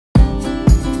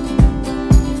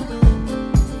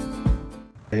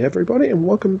Hey everybody, and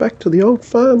welcome back to the Old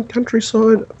Farm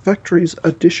Countryside Factories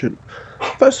edition.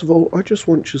 First of all, I just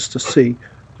want you to see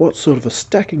what sort of a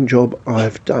stacking job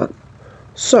I've done.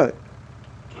 So,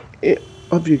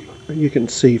 you can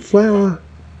see flour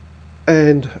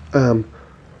and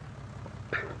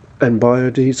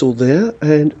biodiesel there,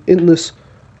 and in this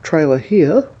trailer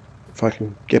here, if I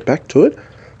can get back to it,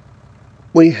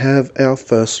 we have our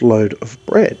first load of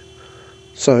bread.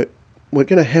 So we're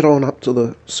going to head on up to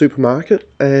the supermarket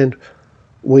and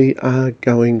we are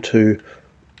going to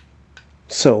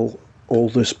sell all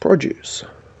this produce,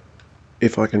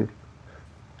 if I can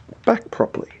back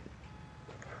properly.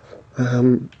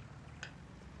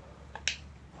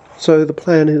 So the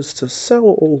plan is to sell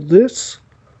all this,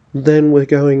 then we're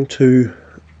going to,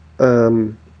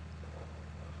 I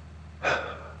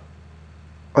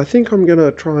think I'm going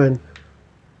to try and,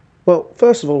 well,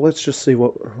 first of all, let's just see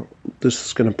what this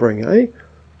is going to bring, eh?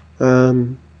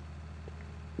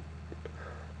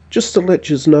 Just to let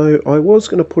you know, I was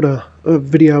going to put a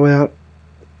video out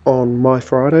on my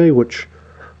Friday, which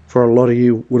for a lot of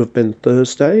you would have been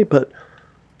Thursday, but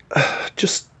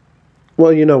just,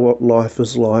 well, you know what life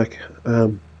is like.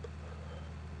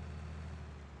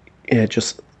 Yeah,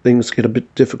 just things get a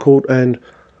bit difficult, and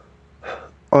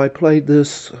I played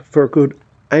this for a good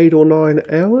 8 or 9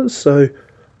 hours, so,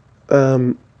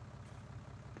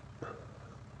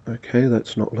 okay,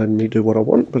 that's not letting me do what I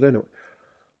want, but anyway.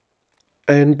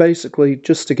 And basically,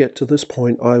 just to get to this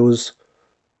point, I was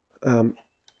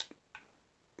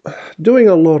doing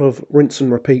a lot of rinse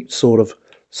and repeat sort of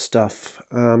stuff,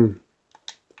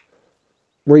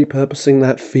 repurposing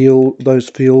those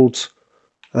fields,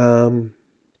 and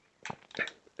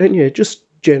yeah, just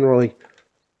generally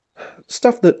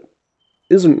stuff that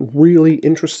isn't really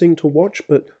interesting to watch,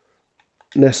 but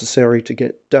necessary to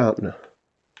get done.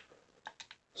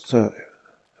 So,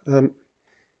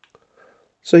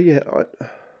 yeah,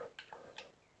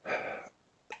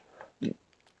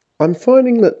 I'm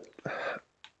finding that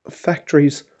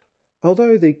factories,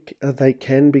 although they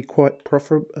can be quite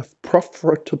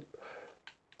profitable,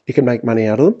 you can make money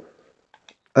out of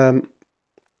them.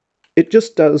 It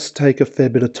just does take a fair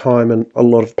bit of time and a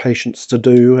lot of patience to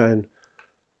do, and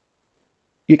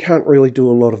you can't really do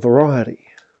a lot of variety.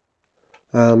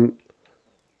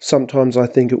 Sometimes I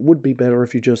think it would be better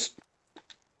if you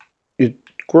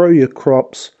grow your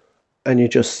crops and you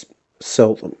just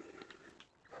sell them.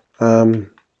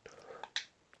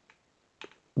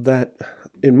 That,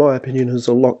 in my opinion, is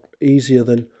a lot easier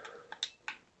than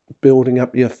building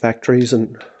up your factories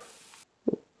and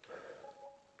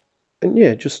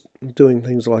yeah, just doing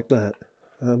things like that.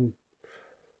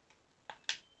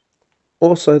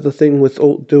 Also, the thing with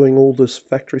doing all this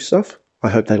factory stuff, I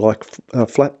hope they like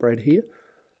flatbread here.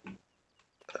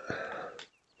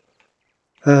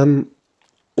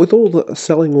 With all the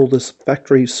selling all this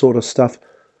factory sort of stuff,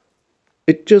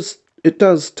 it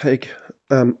does take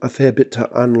a fair bit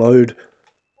to unload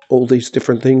all these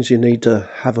different things. You need to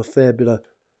have a fair bit of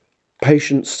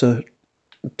patience to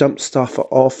dump stuff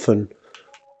off, and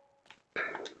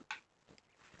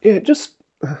yeah,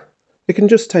 it can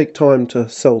just take time to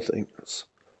sell things.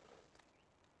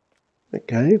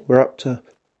 Okay, we're up to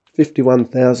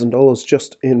 $51,000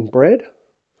 just in bread.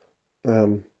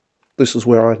 This is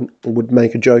where I would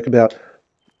make a joke about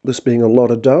this being a lot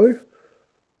of dough.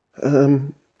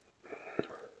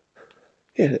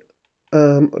 Yeah,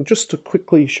 just to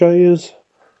quickly show you,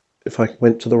 if I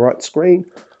went to the right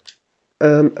screen,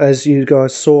 as you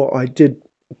guys saw, I did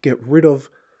get rid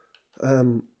of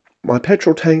my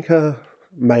petrol tanker,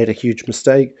 made a huge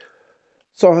mistake,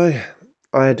 so I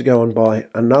had to go and buy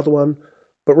another one,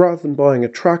 but rather than buying a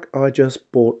truck, I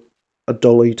just bought a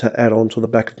dolly to add on to the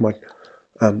back of my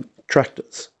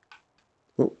tractors.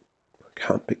 Well, I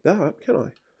can't pick that up, can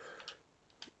I?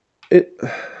 It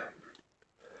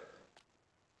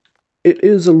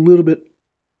is a little bit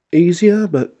easier,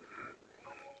 but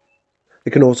it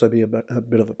can also be a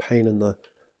bit of a pain in the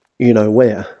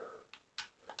you-know-where.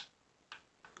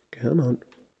 Come on.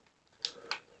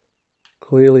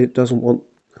 Clearly it doesn't want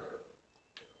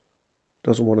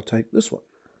to take this one.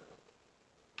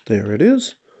 There it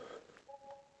is.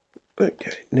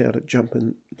 Okay, now to jump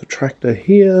in the tractor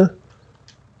here.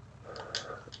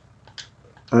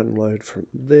 Unload from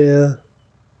there.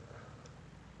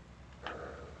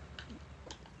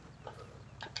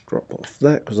 Drop off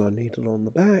that because I need it on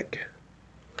the back.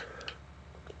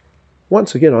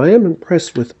 Once again, I am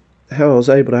impressed with how I was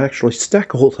able to actually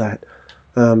stack all that.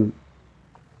 Oh,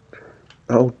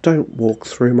 don't walk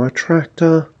through my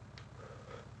tractor.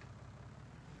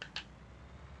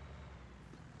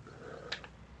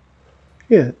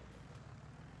 Yeah,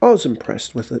 I was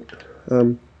impressed with it.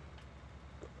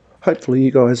 hopefully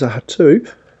you guys are too.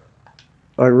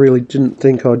 I really didn't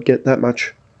think I'd get that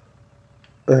much,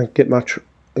 get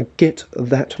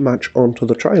that much onto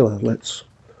the trailer. Let's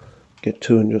get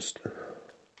to and just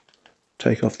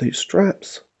take off these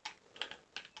straps.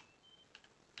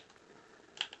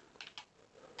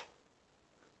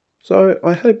 So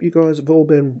I hope you guys have all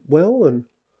been well and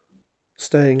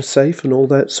staying safe and all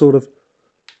that sort of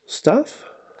stuff.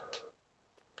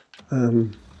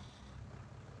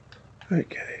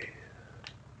 Okay.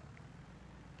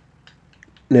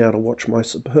 Now to watch my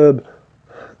superb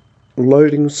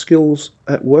loading skills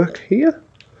at work here.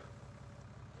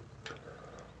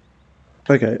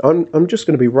 Okay, I'm just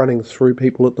going to be running through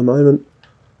people at the moment.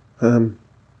 They're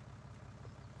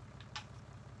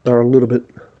a little bit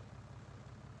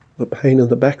of a pain in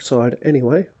the backside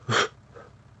anyway.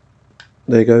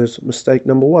 There goes mistake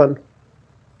number one.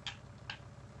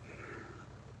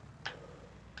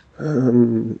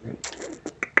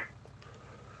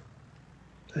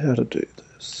 How to do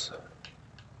this?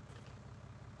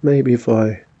 Maybe if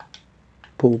I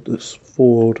pulled this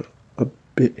forward a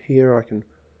bit here, I can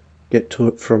get to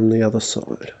it from the other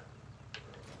side.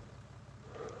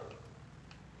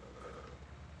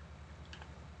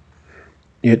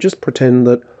 Yeah, just pretend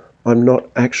that I'm not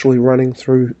actually running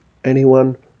through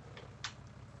anyone.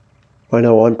 I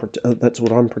know that's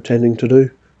what I'm pretending to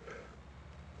do.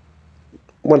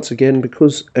 Once again,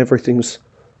 because everything's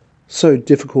so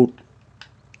difficult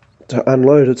to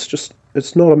unload,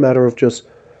 it's not a matter of just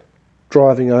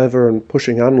driving over and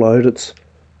pushing unload.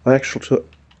 I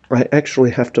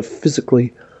actually have to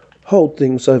physically hold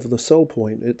things over the sell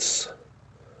point. It's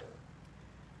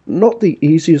not the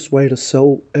easiest way to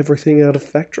sell everything out of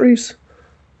factories.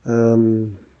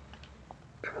 Okay.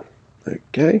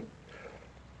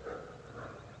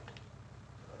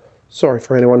 Sorry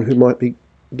for anyone who might be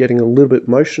getting a little bit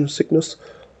motion sickness.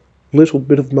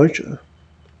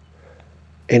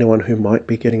 Anyone who might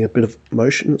be getting a bit of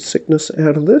motion sickness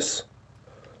out of this.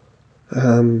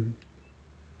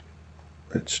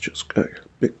 Let's just go a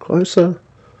bit closer.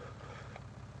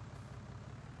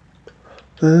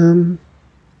 So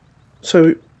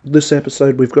this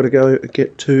episode we've got to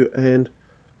get to and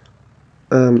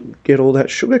get all that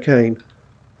sugarcane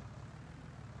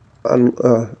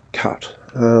cut.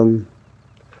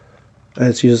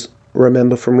 As you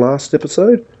remember from last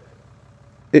episode,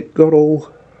 it got all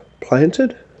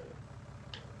planted.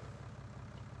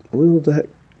 Will that...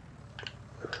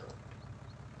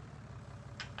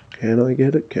 Can I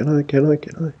get it? Can I?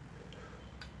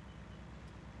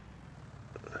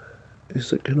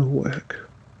 Is it gonna work?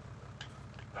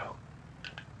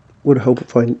 Would help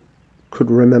if I could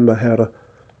remember how to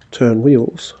turn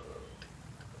wheels.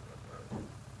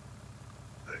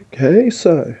 Okay,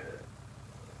 so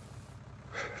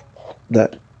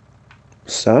that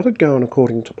started going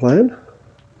according to plan.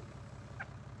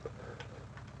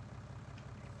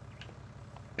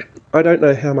 I don't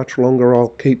know how much longer I'll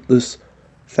keep this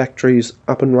factories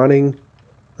up and running.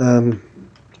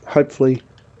 Hopefully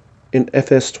in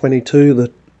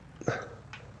fs19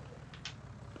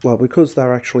 because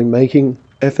they're actually making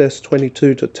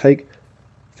fs19 to take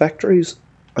factories,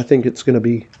 I think it's going to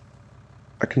be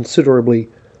a considerably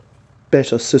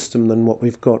better system than what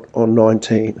we've got on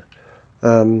 19.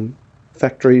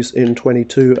 Factories in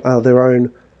 22 are their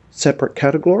own separate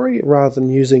category rather than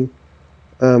using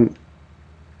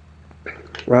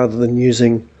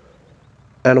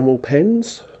animal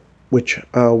pens, which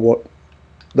are what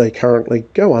they currently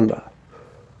go under.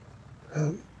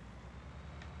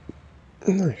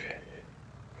 Okay.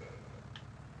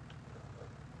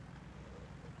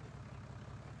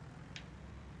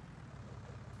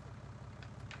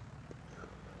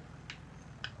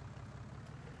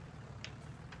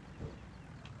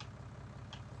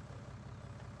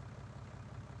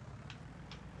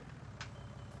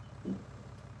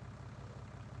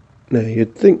 Now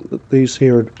you'd think that these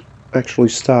here would actually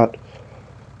start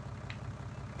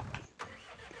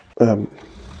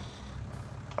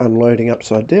unloading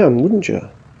upside down, wouldn't you?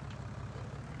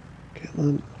 Get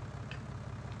them.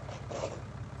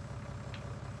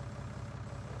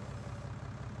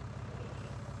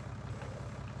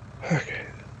 Okay.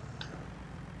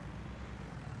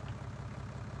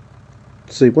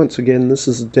 See, once again, this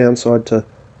is a downside to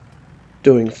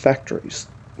doing factories.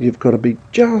 You've got to be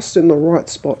just in the right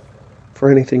spot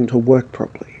for anything to work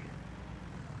properly.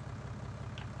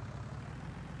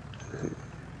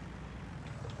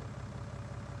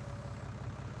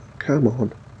 Come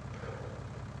on.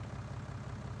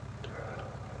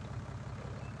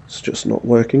 It's just not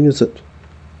working, is it?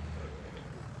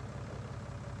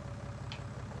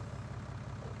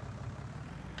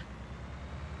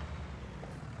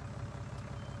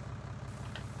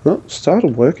 Oh,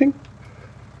 started working.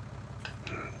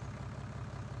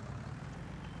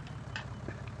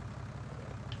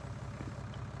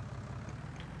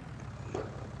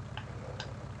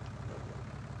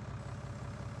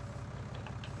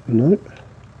 Nope.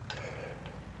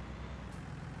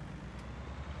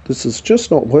 This is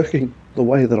just not working the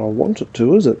way that I want it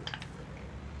to, is it?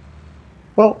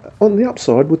 Well, on the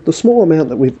upside, with the small amount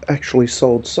that we've actually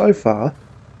sold so far,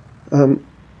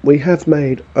 we have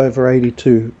made over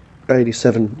 82,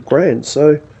 87 grand,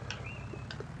 so,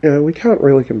 you know, we can't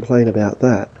really complain about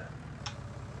that.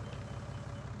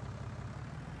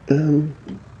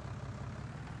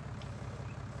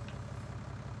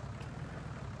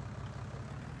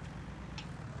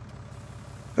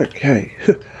 Okay,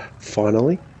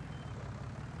 finally.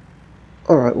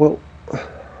 Alright, well,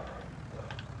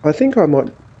 I think I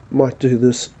might do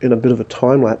this in a bit of a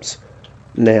time lapse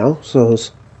now, so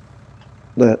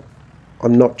that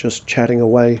I'm not just chatting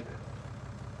away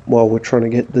while we're trying to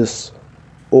get this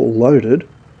all loaded.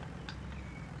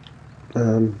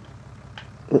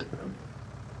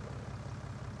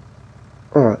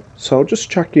 Alright, so I'll just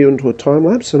chuck you into a time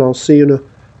lapse and I'll see you in a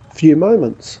few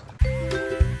moments.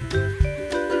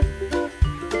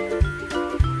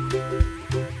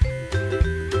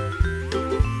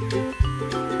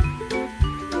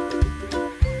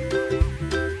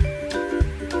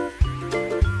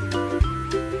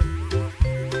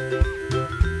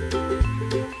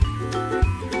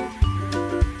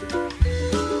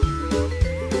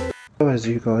 As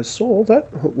you guys saw,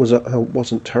 that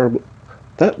wasn't terrible.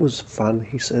 That was fun,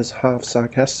 he says half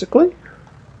sarcastically.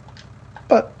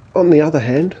 But on the other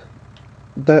hand,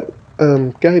 that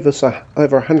gave us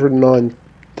over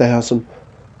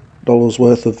 $109,000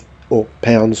 worth of, or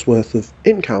pounds worth of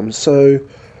income. So,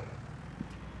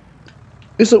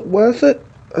 is it worth it?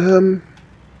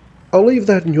 I'll leave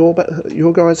that in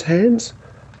your guys' hands.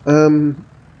 To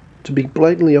be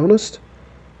blatantly honest,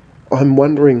 I'm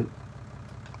wondering.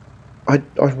 I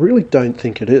really don't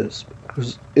think it is,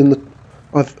 because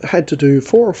I've had to do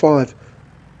 4 or 5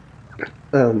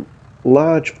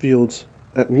 large fields,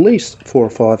 at least 4 or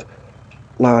 5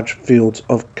 large fields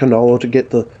of canola to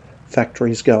get the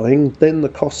factories going. Then the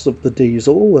costs of the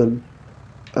diesel and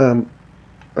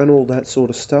all that sort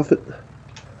of stuff.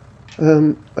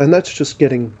 And that's just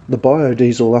getting the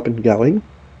biodiesel up and going.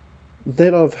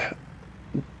 Then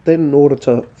in order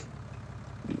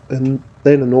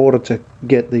to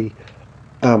get the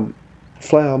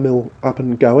flour mill up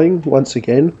and going once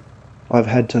again, I've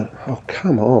had to, oh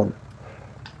come on,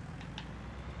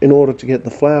 in order to get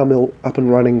the flour mill up and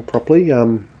running properly,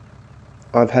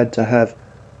 I've had to have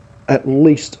at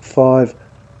least 5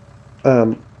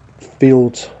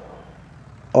 fields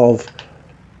of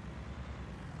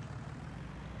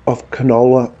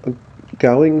canola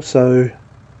going. So,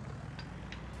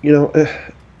 you know,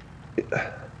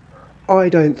 I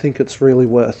don't think it's really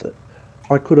worth it.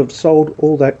 I could have sold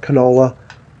all that canola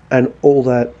and all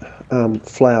that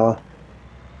flour.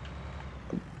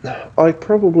 I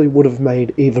probably would have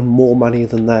made even more money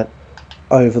than that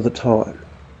over the time.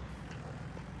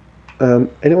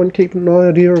 Anyone keeping an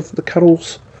idea of the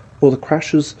cuddles or the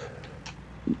crashes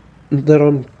that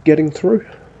I'm getting through?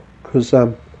 Because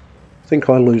I think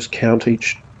I lose count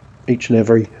each and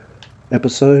every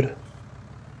episode.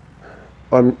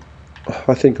 I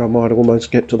think I might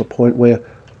almost get to the point where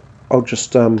I'll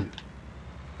just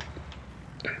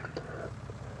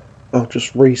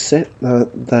reset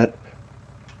that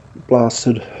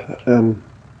blasted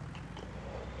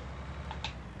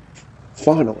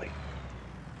finally.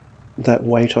 That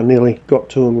weight I nearly got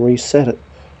to and reset it.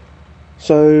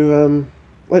 So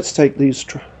let's take these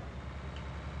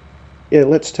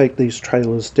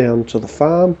trailers down to the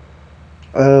farm,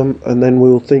 and then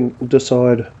we'll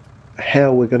decide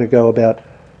how we're going to go about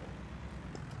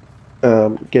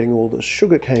getting all the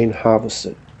sugarcane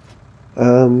harvested.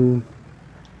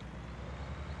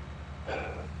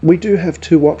 We do have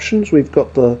 2 options. We've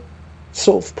got the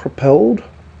self-propelled,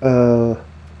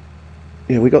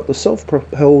 we got the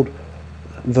self-propelled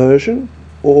version,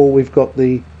 or we've got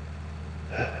the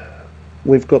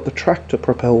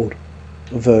tractor-propelled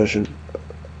version.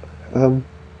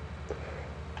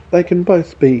 They've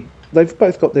both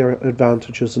got their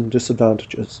advantages and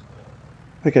disadvantages.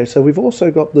 Okay, so we've also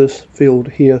got this field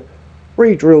here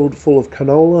re-drilled full of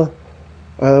canola.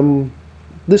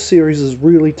 This series is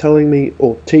really telling me,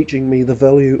 or teaching me, the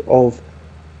value of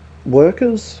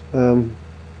workers,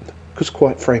 because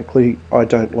quite frankly I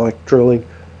don't like drilling,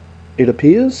 it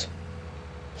appears.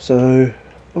 So,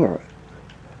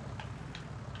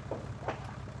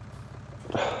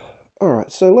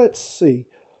 alright, so let's see.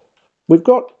 We've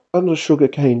got, under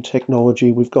sugarcane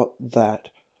technology, we've got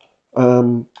that.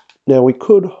 Now we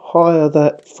could hire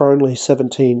that for only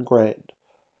 17 grand.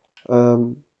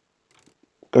 Go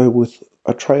with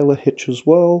a trailer hitch as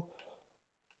well.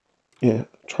 Yeah,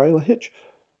 trailer hitch,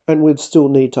 and we'd still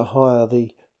need to hire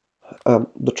the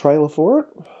trailer for it.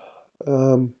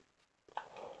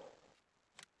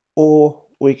 Or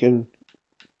we can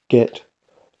get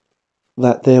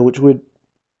that there, which we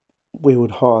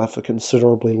would hire for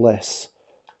considerably less.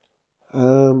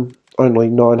 Only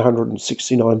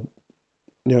 969,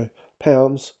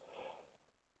 pounds.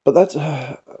 But that's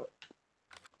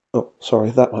oh, sorry,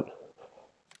 that one.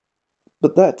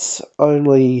 But that's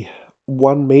only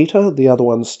 1 meter. The other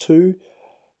one's 2.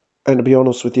 And to be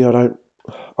honest with you,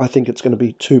 I think it's going to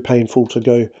be too painful to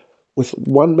go with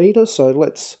 1 meter. So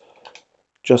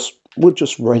we'll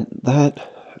just rent that.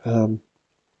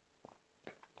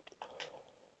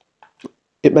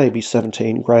 It may be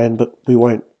 17 grand, but we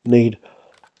won't need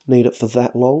it for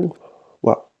that long.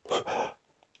 Well,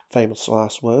 famous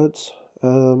last words.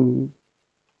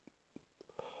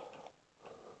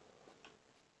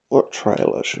 What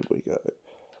trailer should we go?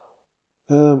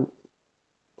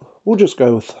 We'll just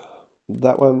go with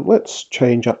that one. Let's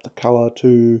change up the colour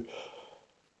to...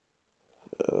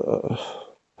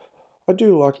 I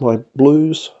do like my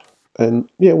blues, and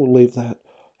yeah, we'll leave that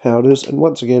how it is. And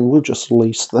once again, we'll just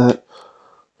lease that.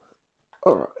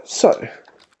 Alright, so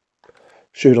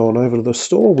shoot on over to the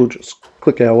store. We'll just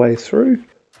click our way through,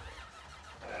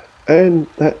 and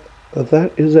that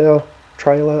is our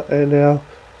trailer and our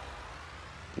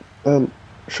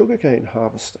sugarcane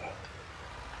harvester.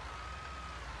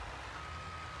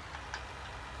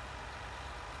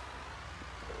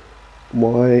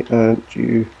 Why aren't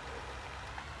you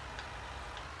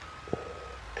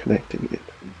connecting it?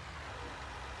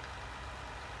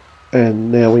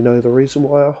 And now we know the reason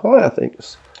why I hire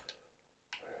things.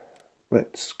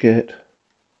 Let's go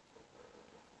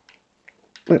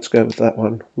with that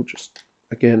one. We'll just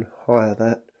again hire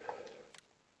that.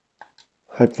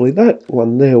 Hopefully that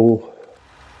one there will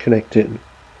connect in.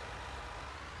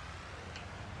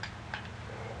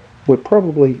 We're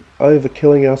probably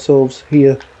overkilling ourselves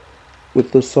here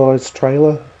with the size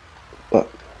trailer, but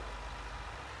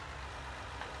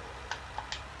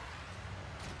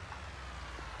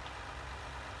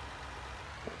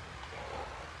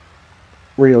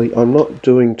really I'm not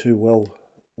doing too well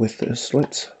with this.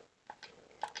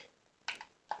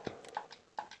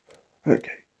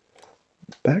 Okay,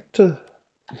 back to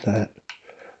that.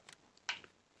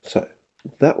 So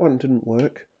that one didn't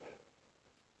work.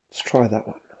 Let's try that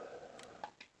one.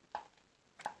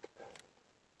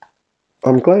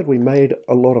 I'm glad we made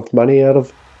a lot of money out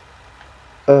of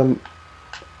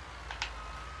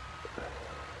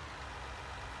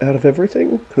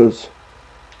everything, because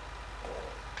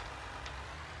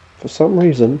for some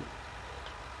reason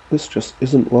this just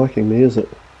isn't liking me, is it?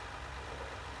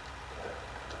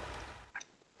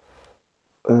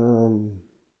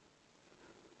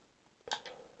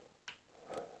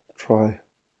 Try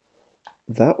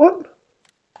that one.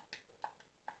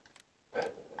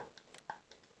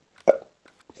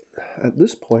 At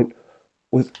this point,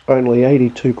 with only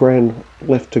 82 grand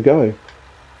left to go,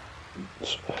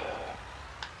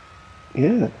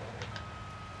 yeah.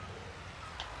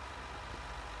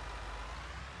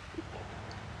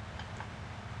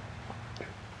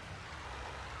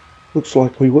 Looks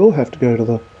like we will have to go to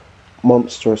the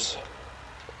monstrous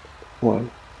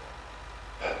one.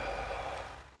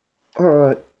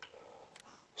 Alright,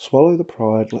 swallow the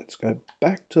pride, let's go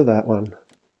back to that one.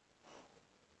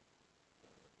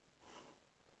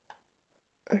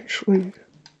 Actually,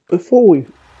 before we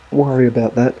worry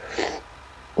about that,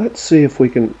 let's see if we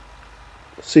can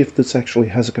see if this actually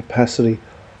has a capacity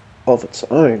of its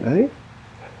own, eh?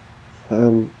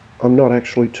 I'm not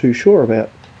actually too sure about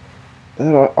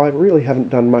that. I really haven't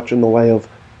done much in the way of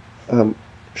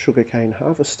sugarcane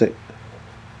harvesting.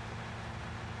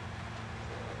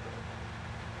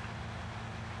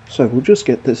 So we'll just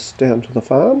get this down to the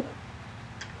farm.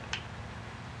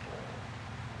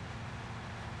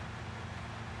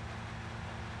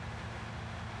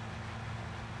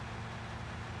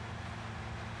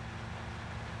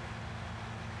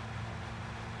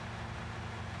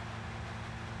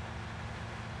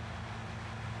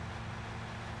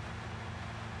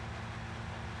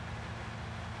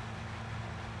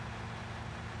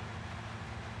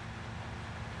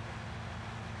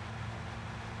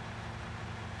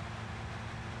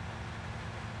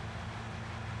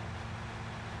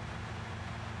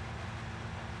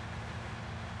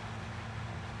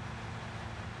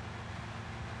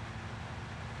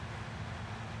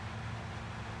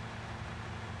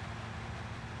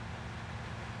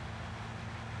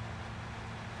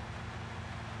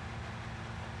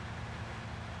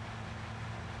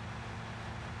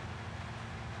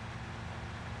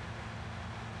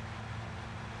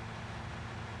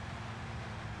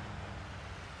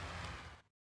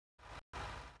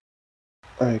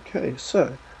 Okay,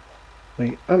 so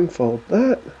we unfold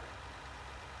that,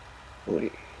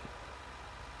 we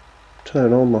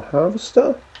turn on the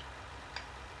harvester,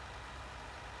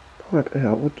 pipe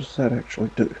out. What does that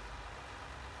actually do?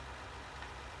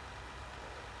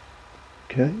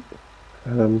 Okay,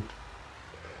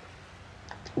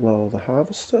 lower the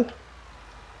harvester,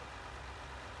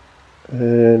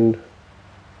 and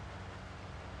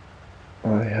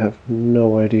I have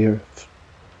no idea if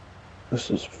this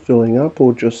is filling up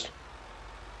or just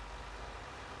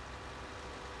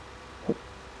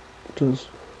does.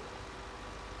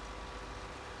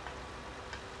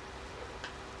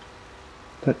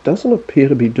 That doesn't appear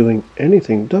to be doing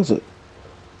anything, does it?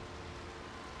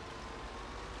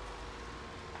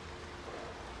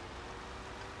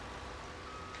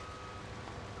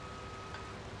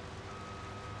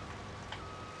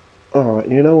 Alright,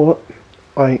 you know what?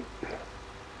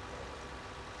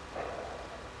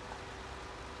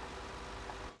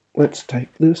 Let's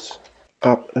take this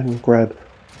up and grab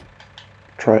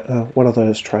one of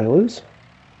those trailers.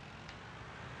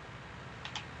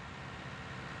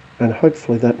 And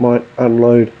hopefully that might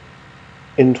unload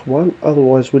into one.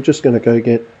 Otherwise, we're just going to go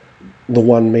get the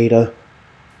 1 meter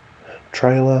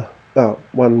trailer,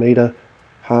 1 meter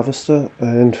harvester,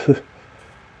 and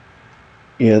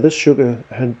yeah, this sugar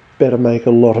had better make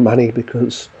a lot of money,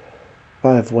 because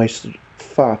I have wasted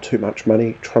far too much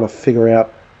money trying to figure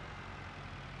out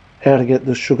how to get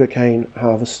the sugarcane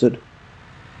harvested.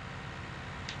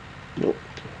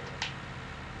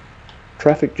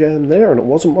 Traffic jam there, and it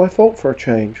wasn't my fault for a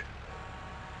change.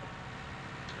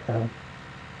 So,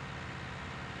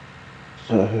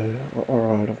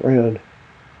 alright, around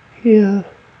here.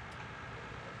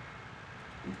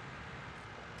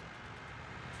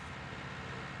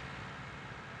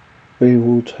 We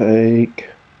will take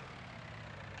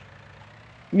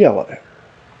yellow.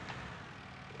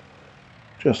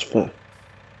 Just for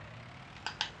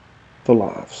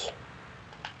laughs.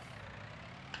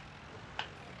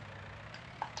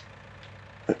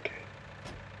 Okay.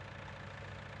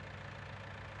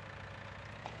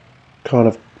 Kind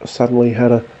of suddenly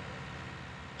had a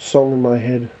song in my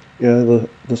head, you know,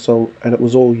 the song, and it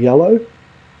was all yellow.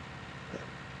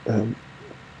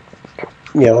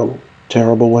 Yeah, I'm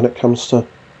terrible when it comes to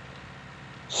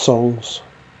songs,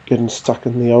 getting stuck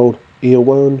in the old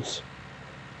earworms.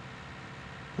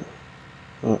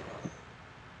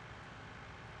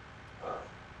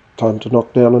 Time to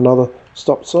knock down another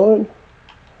stop sign,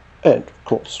 and of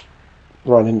course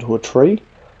run into a tree.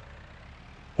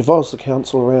 If I was the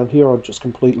council around here, I'd just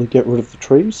completely get rid of the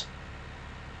trees.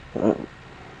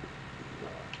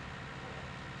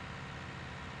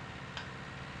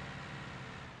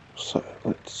 So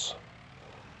let's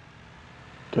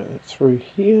go through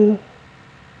here.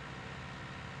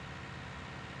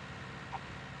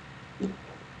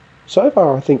 So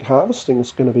far, I think harvesting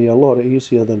is going to be a lot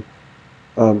easier than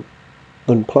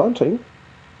planting.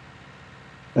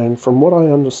 And from what I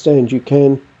understand, you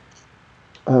can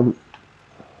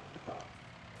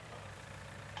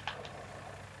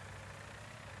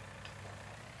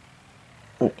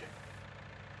okay.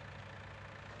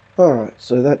 Alright,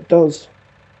 so that does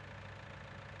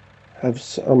have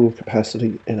some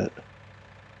capacity in it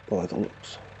by the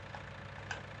looks.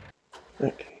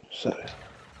 Okay, so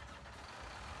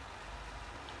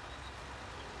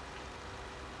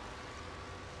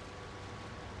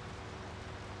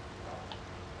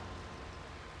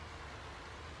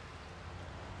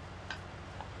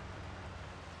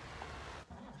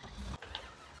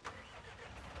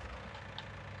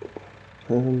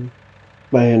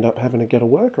may end up having to get a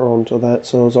worker onto that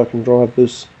so as I can drive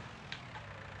this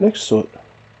next to it.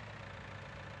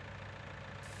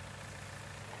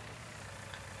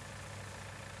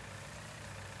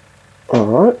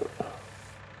 Alright.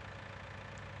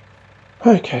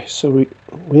 Okay, so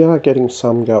we are getting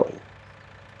some going.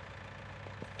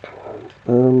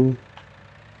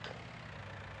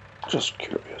 Just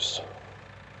curious.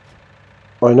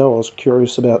 I know I was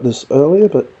curious about this earlier,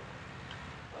 but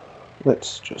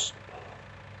let's just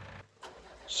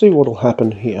see what will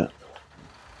happen here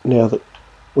now that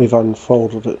we've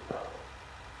unfolded it.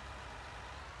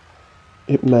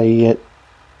 It may yet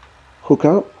hook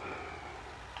up,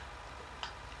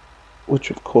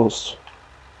 which of course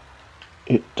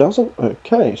it doesn't.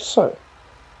 Okay, so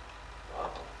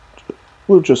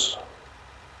we'll just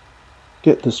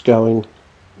get this going,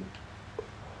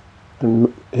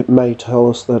 and it may tell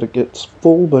us that it gets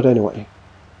full, but anyway.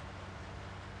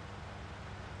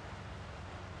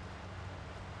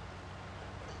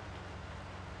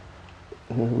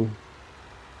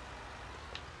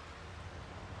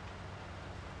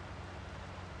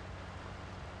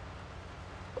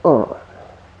 Alright.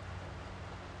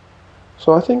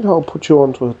 So I think I'll put you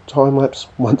onto a time lapse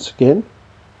once again,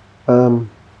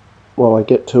 while I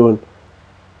get to and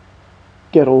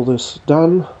get all this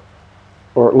done,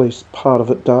 or at least part of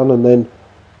it done, and then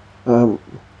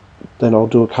I'll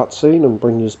do a cutscene and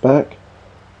bring this back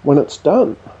when it's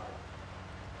done.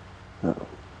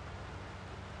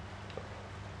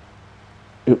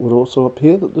 It would also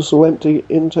appear that this will empty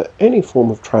into any form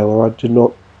of trailer. I did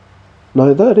not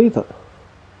know that either.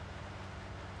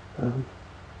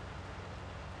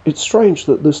 It's strange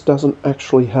that this doesn't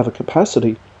actually have a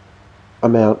capacity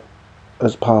amount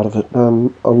as part of it.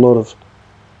 A lot of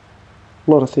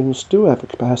things do have a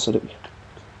capacity.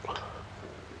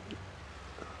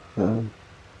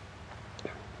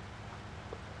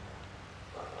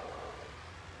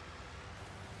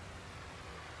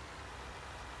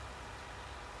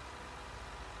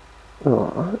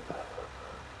 Alright.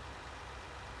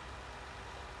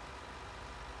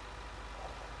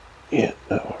 Yeah,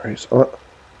 no worries.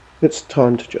 It's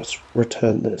time to just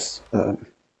return this. We'll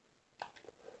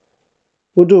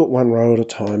do it one row at a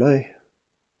time, eh?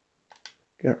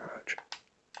 Garage.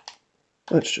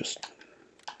 Let's just...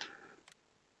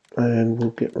 And we'll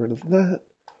get rid of that.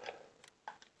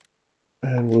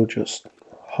 And we'll just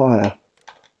hire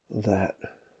that.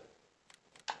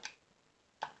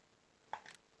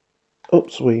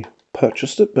 Oops, we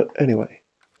purchased it, but anyway.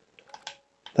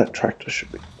 That tractor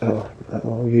should be... Oh, no,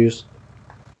 I'll use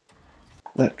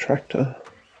that tractor.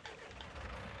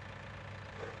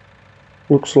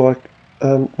 Looks like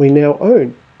we now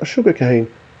own a sugarcane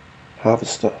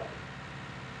harvester.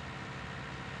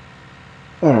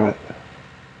 Alright.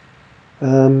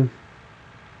 We'll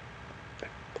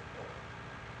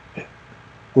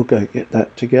go get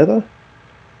that together.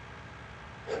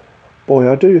 Boy,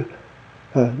 I do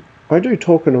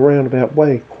talk in a roundabout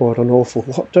way quite an awful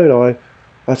lot, don't I?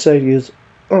 I say to you,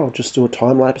 oh, I'll just do a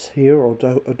time lapse here, or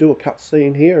do a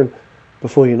cutscene here, and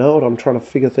before you know it, I'm trying to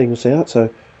figure things out.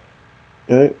 So,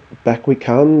 you know, back we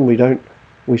come. We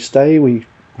stay. We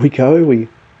go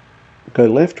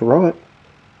left, right,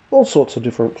 all sorts of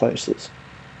different places.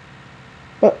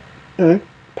 But you know,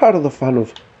 part of the fun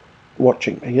of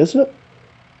watching me, isn't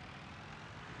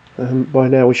it? By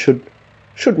now we should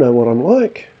know what I'm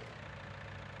like,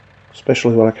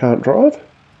 especially when I can't drive.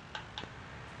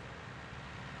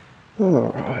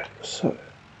 Alright, so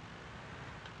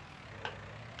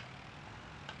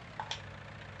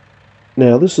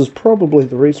now this is probably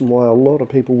the reason why a lot of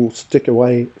people will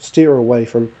steer away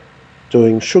from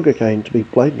doing sugarcane, to be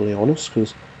blatantly honest,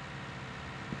 because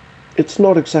it's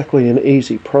not exactly an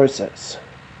easy process.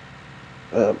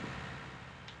 I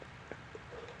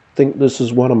think this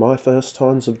is one of my first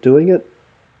times of doing it.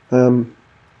 And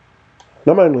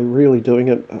I'm only really doing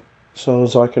it so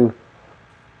as I can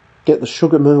get the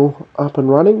sugar mill up and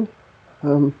running.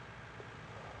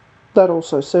 That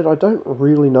also said, I don't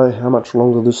really know how much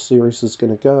longer this series is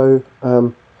going to go.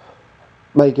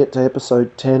 May get to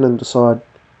episode 10 and decide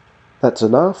that's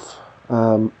enough.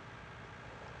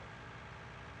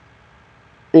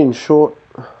 In short,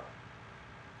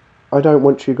 I don't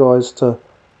want you guys to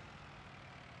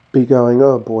be going,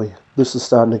 oh boy, this is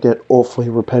starting to get awfully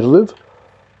repetitive.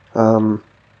 I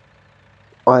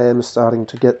am starting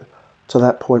to get to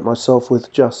that point myself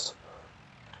with just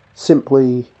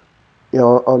simply, you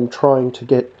know, I'm trying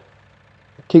to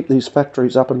keep these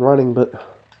factories up and running, but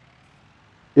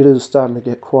it is starting to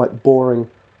get quite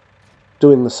boring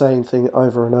doing the same thing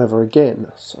over and over again.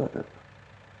 So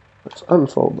let's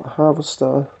unfold the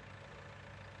harvester,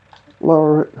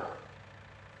 lower it,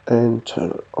 and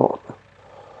turn it on.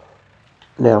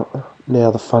 Now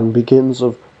the fun begins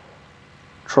of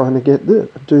trying to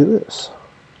do this.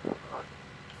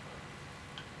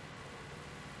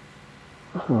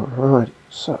 Alrighty,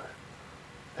 so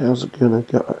how's it gonna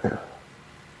go?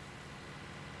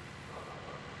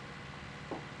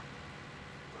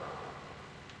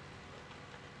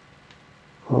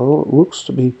 Well, it looks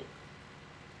to be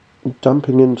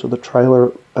dumping into the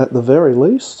trailer at the very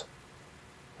least.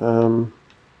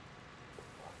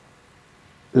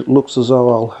 It looks as though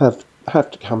I'll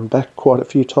have to come back quite a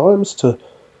few times to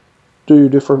do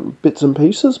different bits and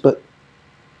pieces, but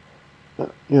you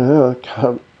know,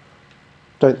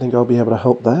 don't think I'll be able to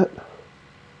help that.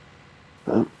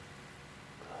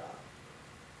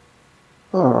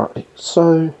 Alright,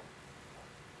 so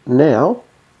now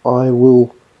I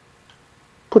will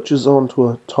put you onto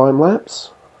a time lapse.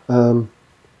 Hopefully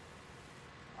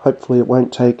it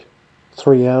won't take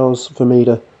 3 hours for me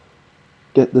to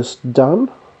get this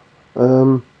done.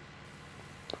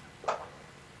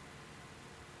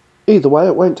 Either way,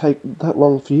 it won't take that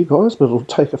long for you guys, but it'll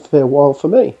take a fair while for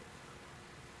me.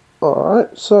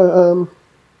 Alright, so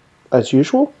as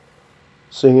usual,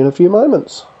 See you in a few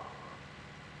moments.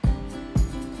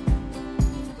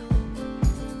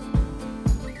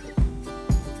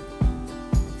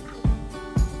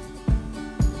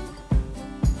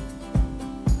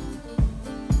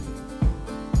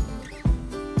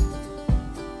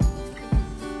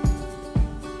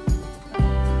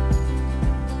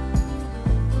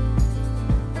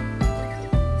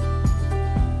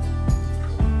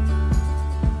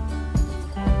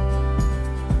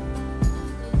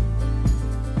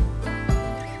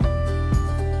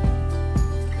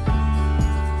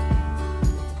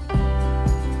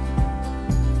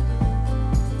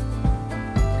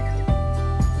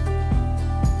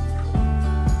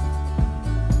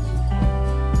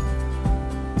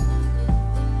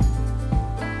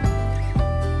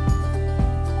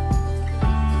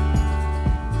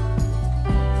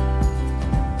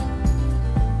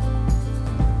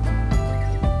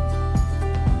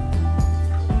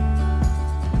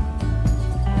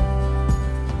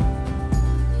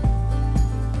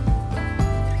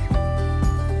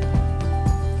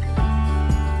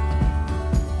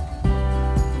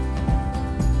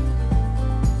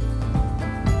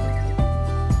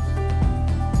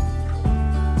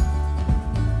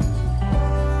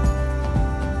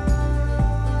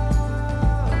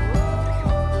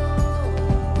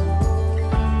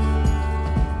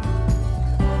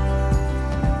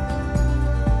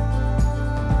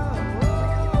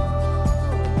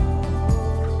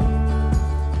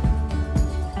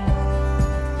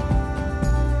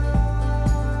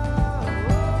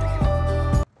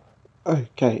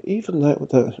 Okay, even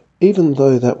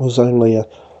though that was only a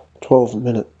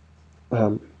 12-minute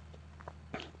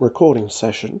recording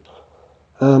session,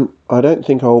 I don't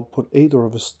think I'll put either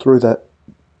of us through that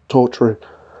torture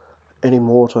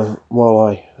anymore while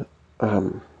I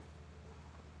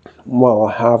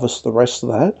harvest the rest of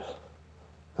that.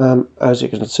 As you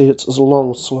can see, it's a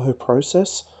long, slow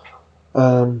process.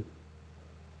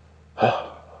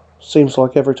 Seems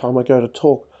like every time I go to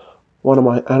talk, one of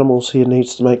my animals here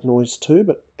needs to make noise too,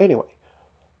 but anyway.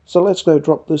 So let's go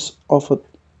drop this off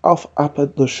up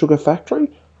at the sugar factory,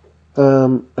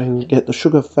 and get the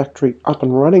sugar factory up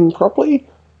and running properly,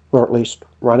 or at least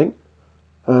running.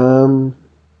 And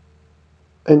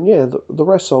yeah, the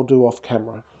rest I'll do off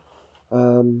camera.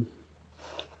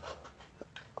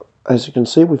 As you can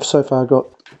see, we've so far got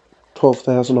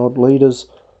 12,000 odd litres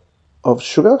of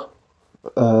sugar,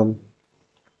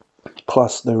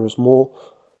 plus there is more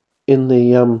in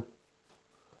the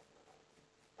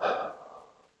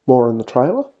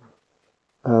trailer.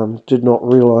 Did not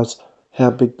realise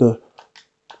how big the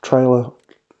trailer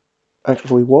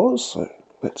actually was, so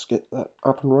let's get that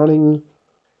up and running.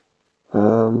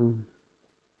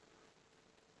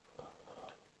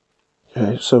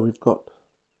 Okay, so we've got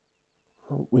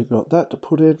that to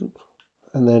put in,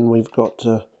 and then we've got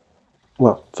to,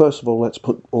 well, first of all, let's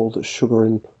put all the sugar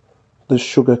in, the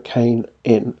sugar cane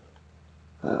in.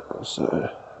 So,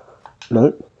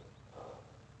 nope.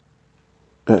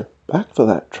 Go back for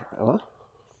that trailer.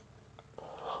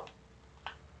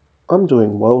 I'm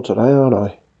doing well today, aren't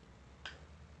I?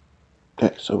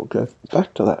 Okay, so we'll go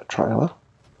back to that trailer.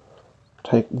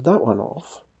 Take that one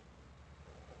off.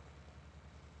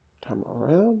 Come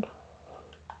around.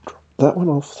 Drop that one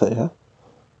off there.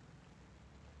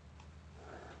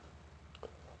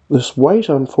 This weight,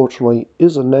 unfortunately,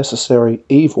 is a necessary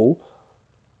evil,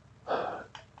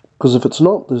 because if it's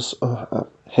not this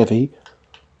heavy,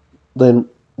 then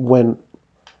when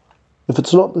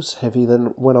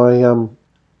I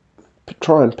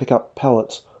try and pick up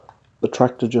pallets, the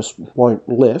tractor just won't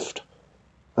lift.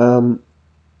 But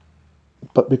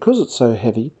because it's so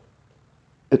heavy,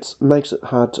 it makes it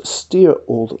hard to steer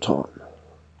all the time,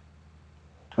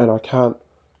 and I can't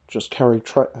just carry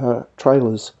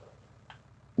trailers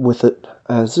with it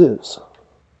as is.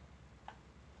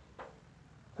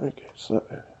 Okay, so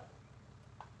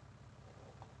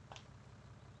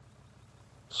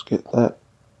let's get that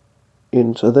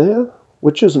into there,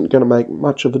 which isn't going to make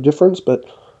much of a difference, but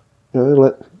you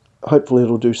know, hopefully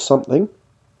it'll do something.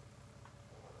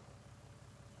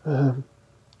 So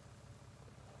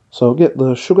I'll get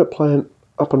the sugar plant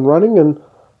up and running, and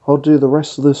I'll do the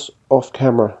rest of this off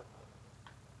camera.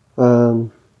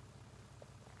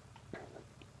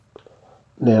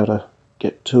 Now to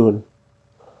get to and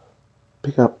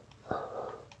pick that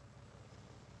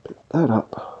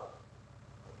up,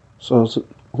 so as it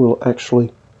will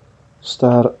actually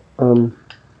start the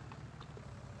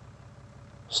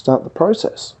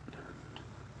process.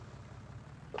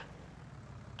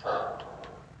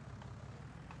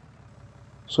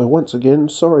 So once again,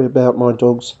 sorry about my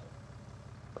dogs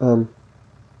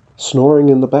snoring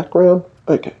in the background.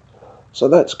 Okay, So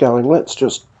that's going. Let's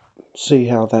just see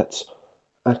how that's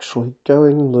actually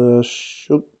going. The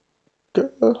sugar.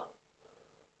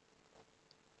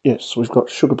 Yes, we've got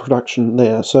sugar production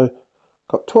there. So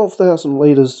got 12,000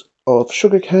 litres of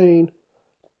sugarcane.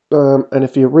 And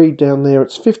if you read down there,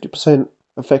 it's 50%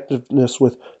 effectiveness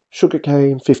with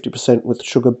sugarcane, 50% with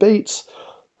sugar beets.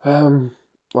 I'm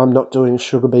not doing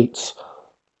sugar beets,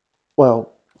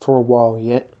 well, for a while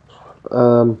yet.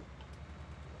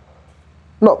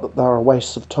 Not that they're a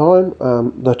waste of time,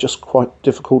 they're just quite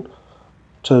difficult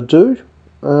to do.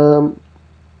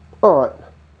 Alright,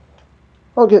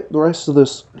 I'll get the rest of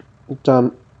this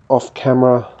done off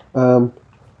camera. For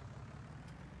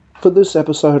this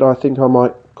episode, I think I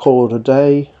might call it a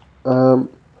day.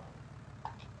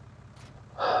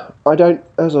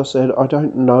 As I said, I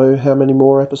don't know how many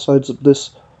more episodes of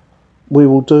this we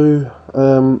will do.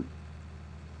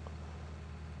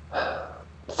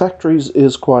 Factories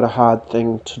is quite a hard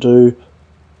thing to do.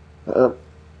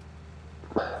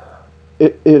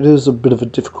 It is a bit of a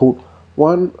difficult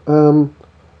one.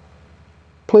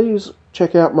 Please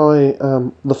check out my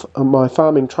my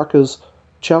Farming Truckers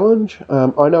challenge.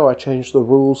 I know I changed the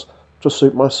rules to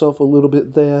suit myself a little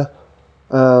bit there.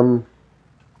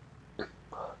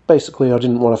 Basically, I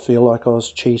didn't want to feel like I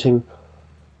was cheating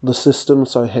the system,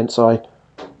 so hence I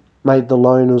made the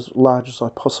loan as large as I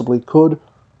possibly could.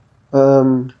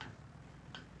 I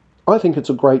think it's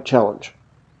a great challenge.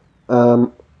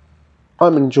 I'm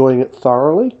enjoying it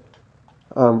thoroughly,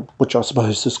 which I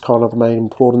suppose is kind of the main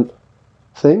important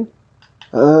thing.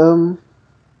 Let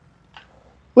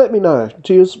me know.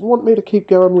 Do you want me to keep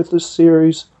going with this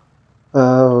series?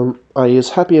 Are you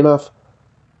happy enough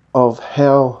of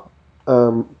how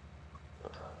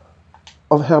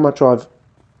much I've...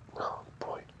 Oh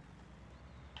boy.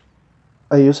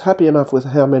 Are you happy enough with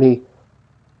how many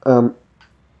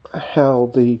how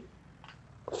the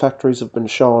factories have been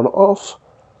shown off?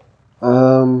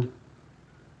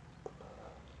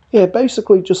 Yeah,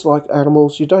 basically just like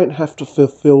animals, you don't have to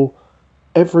fulfill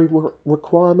every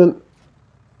requirement.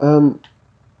 You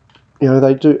know,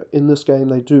 they do, in this game,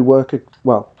 they do work,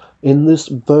 well, in this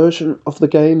version of the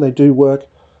game, they do work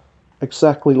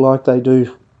exactly like they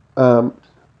do in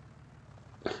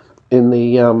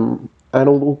the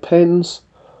animal pens.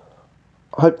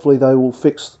 Hopefully they will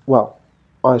fix, well,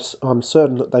 I'm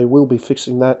certain that they will be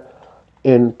fixing that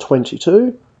in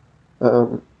 22,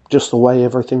 just the way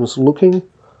everything's looking.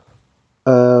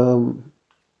 I'm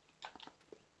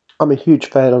a huge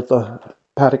fan of the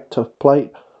paddock to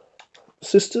plate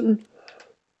system.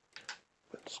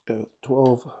 Let's go with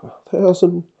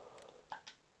 12,000.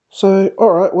 So,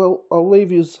 alright, well, I'll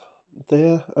leave you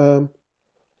there.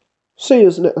 See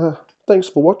you. Thanks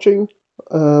for watching.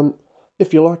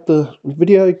 If you like the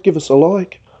video, give us a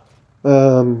like.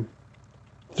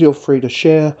 Feel free to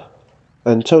share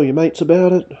and tell your mates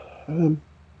about it.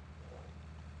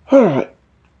 Alright,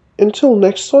 until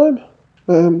next time,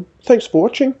 thanks for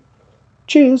watching.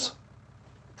 Cheers.